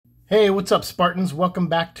Hey, what's up, Spartans? Welcome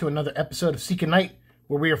back to another episode of Seek a Night,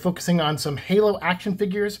 where we are focusing on some Halo action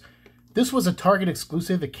figures. This was a Target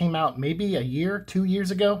exclusive. It came out maybe a year, 2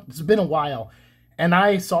 years ago. It's been a while. And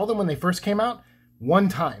I saw them when they first came out one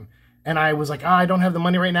time. And I was like, I don't have the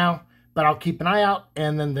money right now, but I'll keep an eye out.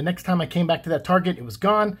 And then the next time I came back to that Target, it was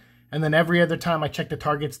gone. And then every other time I checked the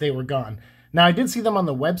Targets, they were gone. Now, I did see them on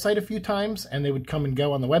the website a few times, and they would come and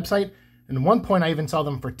go on the website. And at one point, I even saw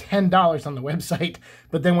them for $10 on the website.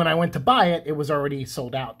 But then when I went to buy it, it was already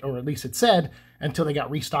sold out, or at least it said, until they got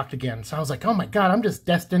restocked again. So I was like, oh my God, I'm just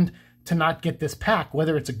destined to not get this pack,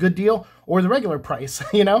 whether it's a good deal or the regular price,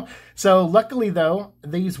 you know? So luckily, though,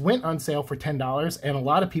 these went on sale for $10, and a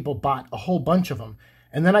lot of people bought a whole bunch of them.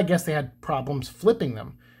 And then I guess they had problems flipping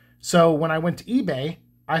them. So when I went to eBay,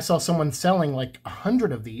 I saw someone selling like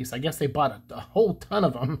 100 of these. I guess they bought a whole ton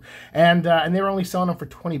of them, and they were only selling them for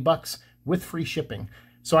 20 bucks with free shipping.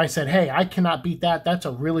 So I said, hey, I cannot beat that. That's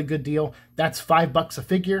a really good deal. That's $5 a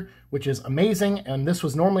figure, which is amazing. And this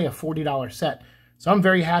was normally a $40 set. So I'm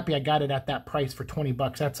very happy I got it at that price for 20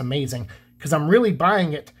 bucks. That's amazing, because I'm really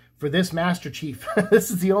buying it for this Master Chief.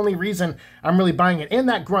 This is the only reason I'm really buying it. And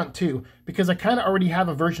that Grunt too, because I kind of already have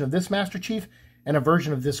a version of this Master Chief and a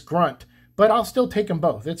version of this Grunt. But I'll still take them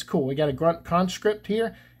both. It's cool. We got a Grunt conscript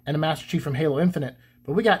here and a Master Chief from Halo Infinite.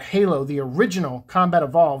 But we got Halo, the original Combat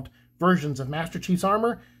Evolved versions of Master Chief's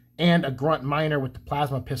armor, and a Grunt Miner with the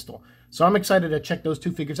plasma pistol. So I'm excited to check those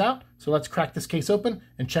two figures out. So let's crack this case open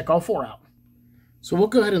and check all four out. So we'll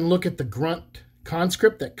go ahead and look at the Grunt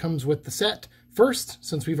conscript that comes with the set first,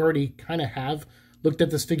 since we've already kind of have looked at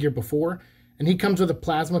this figure before. And he comes with a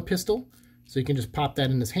plasma pistol, so you can just pop that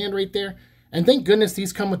in his hand right there. And thank goodness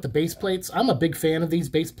these come with the base plates. I'm a big fan of these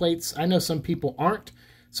base plates. I know some people aren't.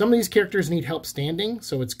 Some of these characters need help standing,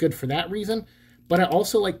 so it's good for that reason. But I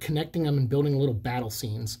also like connecting them and building little battle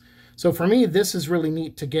scenes. So for me, this is really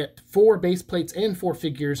neat to get 4 base plates and 4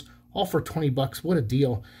 figures, all for 20 bucks. What a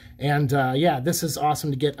deal. And yeah, this is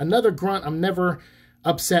awesome to get another Grunt. I'm never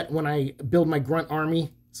upset when I build my Grunt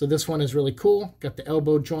army. So this one is really cool. Got the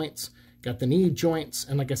elbow joints, got the knee joints.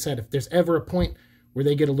 And like I said, if there's ever a point where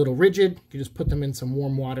they get a little rigid, you just put them in some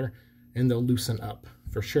warm water and they'll loosen up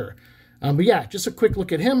for sure. But yeah, just a quick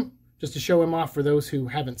look at him, just to show him off for those who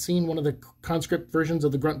haven't seen one of the conscript versions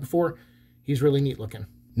of the Grunt before. He's really neat looking.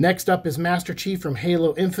 Next up is Master Chief from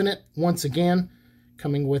Halo Infinite, once again,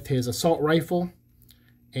 coming with his assault rifle.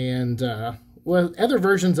 And, well, other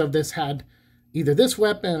versions of this had either this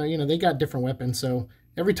weapon or, you know, they got different weapons. So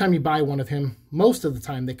every time you buy one of him, most of the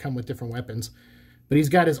time they come with different weapons. But he's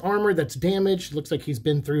got his armor that's damaged. Looks like he's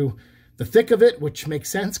been through the thick of it, which makes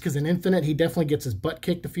sense because in Infinite, he definitely gets his butt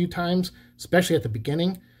kicked a few times, especially at the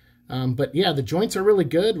beginning. But yeah, the joints are really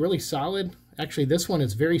good, really solid. Actually, this one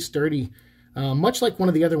is very sturdy, much like one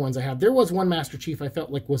of the other ones I have. There was one Master Chief I felt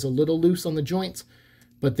like was a little loose on the joints,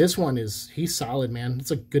 but this one he's solid, man.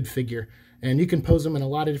 It's a good figure. And you can pose him in a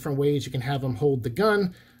lot of different ways. You can have him hold the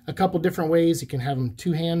gun a couple different ways. You can have him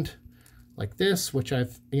two-hand like this, which I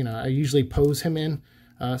usually pose him in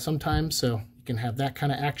sometimes. So you can have that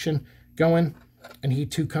kind of action going. And he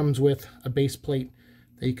too comes with a base plate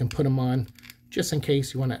that you can put him on just in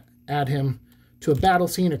case you want to add him to a battle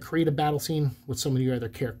scene or create a battle scene with some of your other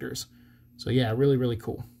characters. So yeah, really, really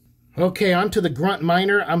cool. Okay, on to the Grunt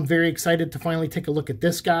Miner. I'm very excited to finally take a look at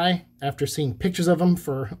this guy after seeing pictures of him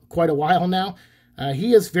for quite a while now.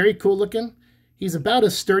 He is very cool looking. He's about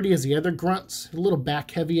as sturdy as the other Grunts, a little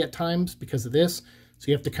back heavy at times because of this. So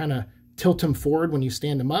you have to kind of tilt him forward when you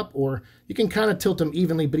stand him up, or you can kind of tilt him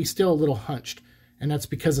evenly, but he's still a little hunched. And that's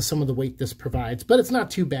because of some of the weight this provides. But it's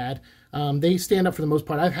not too bad. They stand up for the most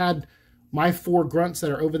part. I've had my 4 Grunts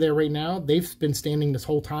that are over there right now. They've been standing this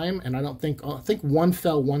whole time, and I think one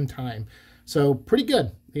fell one time. So pretty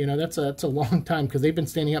good. You know, that's a long time because they've been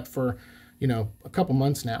standing up for, you know, a couple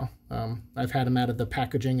months now. I've had them out of the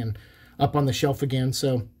packaging and up on the shelf again.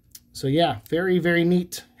 So yeah, very, very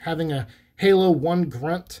neat having a Halo 1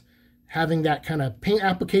 Grunt, having that kind of paint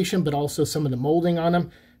application, but also some of the molding on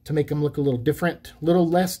them to make them look a little different, a little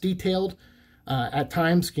less detailed. At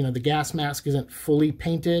times, you know, the gas mask isn't fully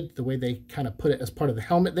painted the way they kind of put it as part of the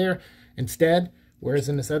helmet there instead. Whereas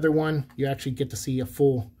in this other one, you actually get to see a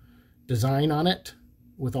full design on it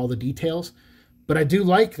with all the details. But I do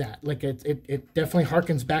like that. Like it definitely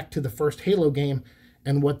harkens back to the first Halo game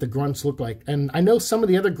and what the Grunts look like. And I know some of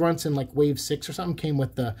the other Grunts in like Wave 6 or something came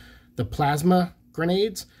with the plasma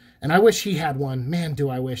grenades. And I wish he had one. Man, do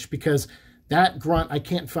I wish, because that Grunt I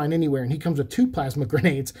can't find anywhere, and he comes with 2 plasma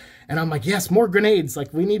grenades. And I'm like, yes, more grenades.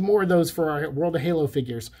 Like, we need more of those for our World of Halo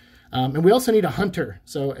figures. And we also need a hunter.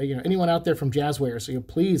 So, you know, anyone out there from Jazwares, so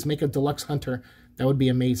please make a deluxe hunter. That would be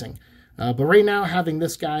amazing. But right now, having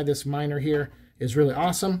this guy, this miner here, is really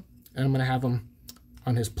awesome. And I'm going to have him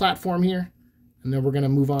on his platform here. And then we're going to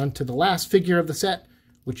move on to the last figure of the set,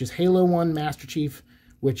 which is Halo 1 Master Chief,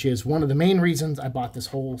 which is one of the main reasons I bought this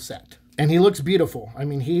whole set. And he looks beautiful. I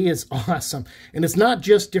mean, he is awesome. And it's not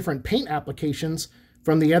just different paint applications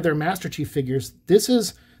from the other Master Chief figures.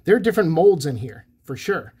 There are different molds in here, for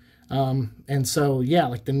sure. And so, yeah,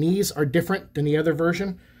 like the knees are different than the other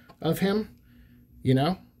version of him, you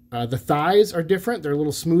know. The thighs are different. They're a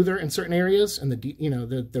little smoother in certain areas, and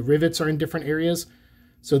the rivets are in different areas.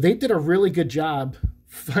 So they did a really good job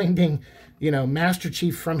finding, Master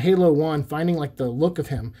Chief from Halo 1, finding like the look of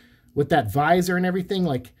him with that visor and everything.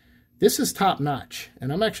 Like, this is top notch.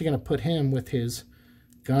 And I'm actually going to put him with his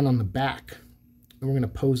gun on the back. And we're going to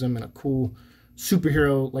pose him in a cool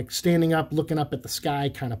superhero, like standing up, looking up at the sky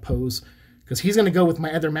kind of pose. Because he's going to go with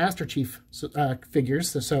my other Master Chief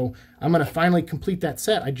figures. So I'm going to finally complete that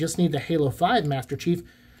set. I just need the Halo 5 Master Chief,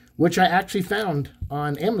 which I actually found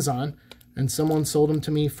on Amazon. And someone sold them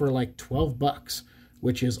to me for like 12 bucks,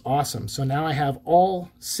 which is awesome. So now I have all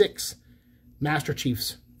 6 Master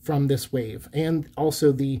Chiefs from this wave. And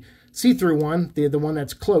also the see-through one, the one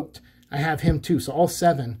that's cloaked, I have him too. So all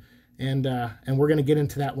 7. And we're going to get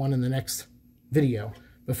into that one in the next video.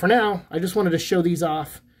 But for now, I just wanted to show these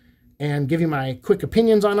off and give you my quick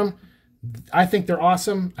opinions on them. I think they're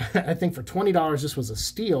awesome. I think for $20, this was a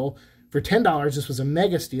steal. For $10, this was a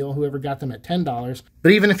mega steal, whoever got them at $10.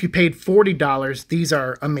 But even if you paid $40, these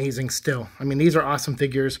are amazing still. I mean, these are awesome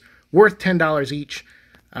figures, worth $10 each.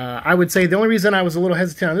 I would say the only reason I was a little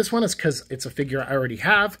hesitant on this one is because it's a figure I already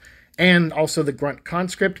have, and also the Grunt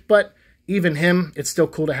Conscript. But even him, it's still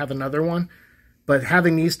cool to have another one. But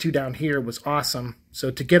having these two down here was awesome.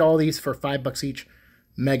 So to get all these for $5 each,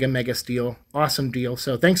 mega steal. Awesome deal.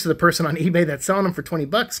 So thanks to the person on eBay that's selling them for 20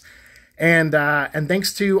 bucks. And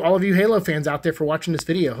thanks to all of you Halo fans out there for watching this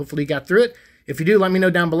video. Hopefully you got through it. If you do, let me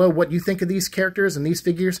know down below what you think of these characters and these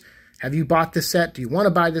figures. Have you bought this set? Do you want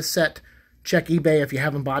to buy this set? Check eBay if you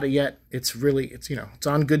haven't bought it yet. It's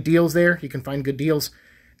on good deals there. You can find good deals.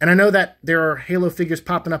 And I know that there are Halo figures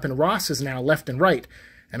popping up in Ross's now, left and right.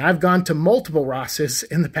 And I've gone to multiple Ross's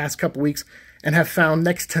in the past couple weeks and have found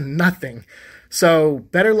next to nothing. So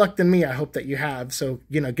better luck than me, I hope that you have. So,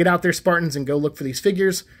 get out there, Spartans, and go look for these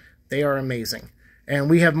figures. They are amazing. And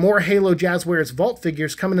we have more Halo Jazwares Vault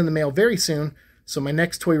figures coming in the mail very soon. So my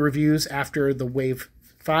next toy reviews after the Wave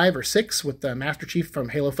 5 or 6 with the Master Chief from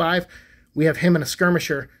Halo 5, we have him in a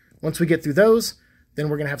skirmisher. Once we get through those, then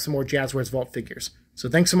we're going to have some more Jazwares Vault figures. So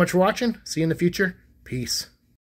thanks so much for watching. See you in the future. Peace.